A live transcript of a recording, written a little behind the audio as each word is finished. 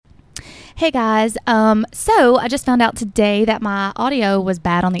Hey guys, so I just found out today that my audio was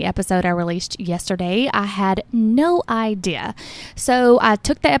bad on the episode I released yesterday. I had no idea. So I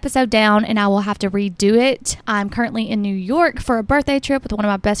took the episode down and I will have to redo it. I'm currently in New York for a birthday trip with one of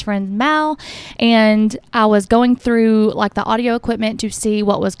my best friends, Mal, and I was going through like the audio equipment to see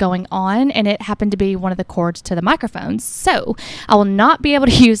what was going on, and it happened to be one of the cords to the microphones. So I will not be able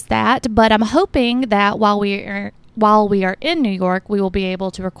to use that, but I'm hoping that while we are in New York, we will be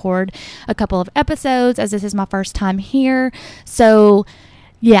able to record a couple of episodes, as this is my first time here. So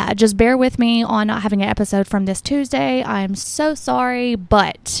yeah, just bear with me on not having an episode from this Tuesday. I'm so sorry,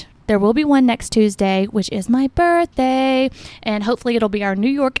 but there will be one next Tuesday, which is my birthday, and hopefully it'll be our New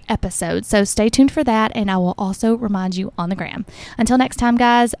York episode. So stay tuned for that, and I will also remind you on the gram. Until next time,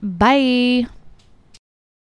 guys, bye.